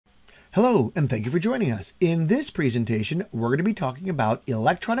Hello, and thank you for joining us. In this presentation, we're going to be talking about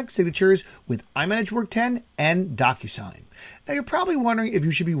electronic signatures with iManage Work 10 and DocuSign. Now, you're probably wondering if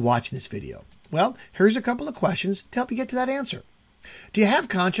you should be watching this video. Well, here's a couple of questions to help you get to that answer. Do you have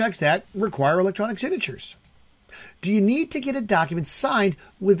contracts that require electronic signatures? Do you need to get a document signed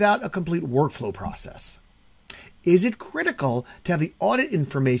without a complete workflow process? Is it critical to have the audit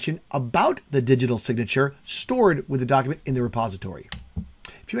information about the digital signature stored with the document in the repository?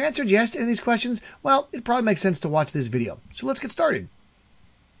 If you answered yes to any of these questions, well, it probably makes sense to watch this video. So let's get started.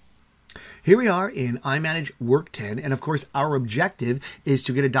 Here we are in iManage Work 10, and of course our objective is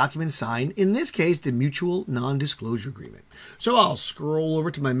to get a document signed, in this case the Mutual Non-Disclosure Agreement. So I'll scroll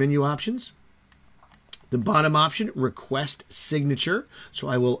over to my menu options. The bottom option, Request Signature, so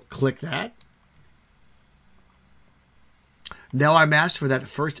I will click that. Now I'm asked for that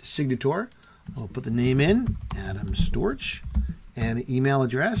first signator. I'll put the name in, Adam Storch, and the email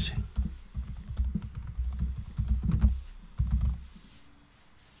address.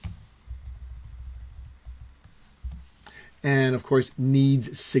 And of course,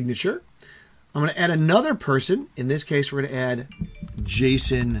 needs signature. I'm going to add another person. In this case, we're going to add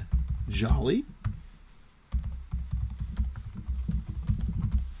Jason Jolly.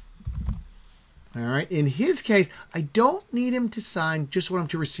 All right. In his case, I don't need him to sign, just want him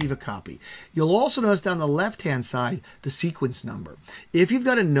to receive a copy. You'll also notice down the left-hand side, the sequence number. If you've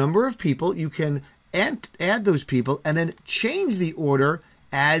got a number of people, you can add those people and then change the order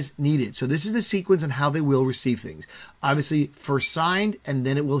as needed. So this is the sequence on how they will receive things. Obviously, first signed, and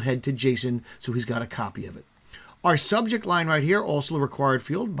then it will head to Jason, so he's got a copy of it. Our subject line right here, also a required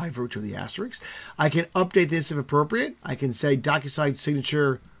field by virtue of the asterisk. I can update this if appropriate. I can say DocuSign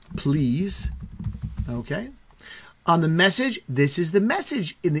signature, please. Okay. On the message, this is the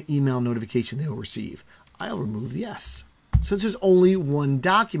message in the email notification they will receive. I'll remove the S. Since there's only one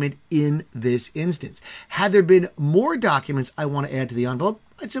document in this instance. Had there been more documents I want to add to the envelope,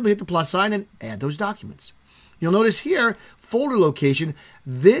 I'd simply hit the plus sign and add those documents. You'll notice here, folder location,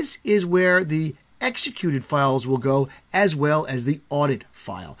 this is where the executed files will go as well as the audit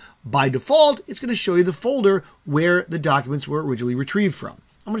file. By default, it's going to show you the folder where the documents were originally retrieved from.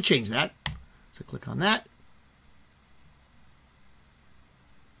 I'm going to change that. So click on that.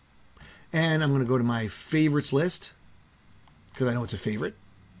 And I'm going to go to my favorites list because I know it's a favorite.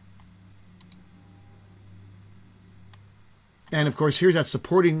 And of course, here's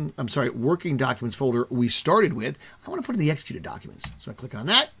that working documents folder we started with. I want to put in the executed documents. So I click on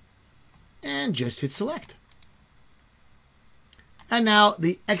that and just hit select. And now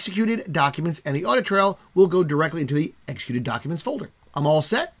the executed documents and the audit trail will go directly into the executed documents folder. I'm all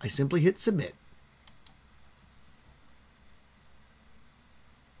set. I simply hit submit.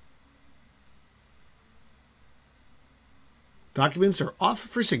 Documents are off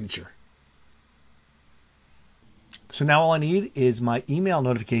for signature. So now all I need is my email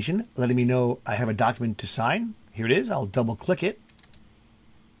notification letting me know I have a document to sign. Here it is. I'll double click it.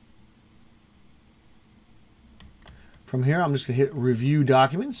 From here, I'm just going to hit review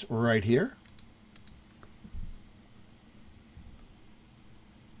documents right here.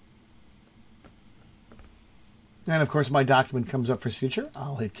 And of course, my document comes up for signature.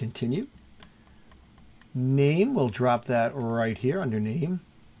 I'll hit continue. Name, we'll drop that right here under name.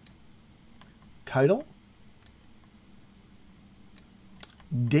 Title.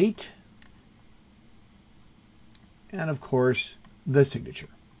 Date. And of course, the signature.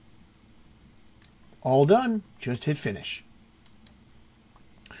 All done. Just hit finish.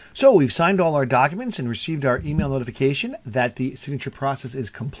 So we've signed all our documents and received our email notification that the signature process is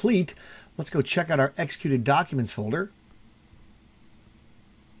complete. Let's go check out our executed documents folder.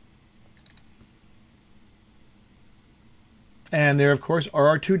 And there, of course, are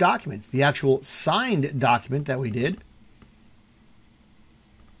our two documents. The actual signed document that we did.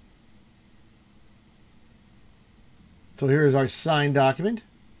 So here is our signed document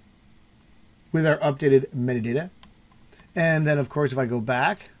with our updated metadata. And then, of course, if I go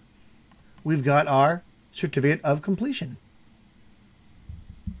back, we've got our certificate of completion.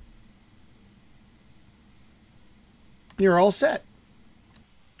 You're all set.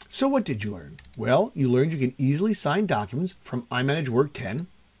 So what did you learn? Well, you learned you can easily sign documents from iManage Work 10.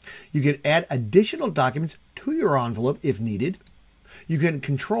 You can add additional documents to your envelope if needed. You can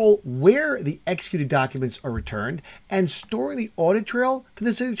control where the executed documents are returned, and storing the audit trail for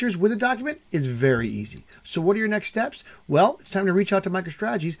the signatures with a document is very easy. So what are your next steps? Well, it's time to reach out to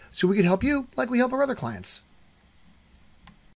MicroStrategies so we can help you like we help our other clients.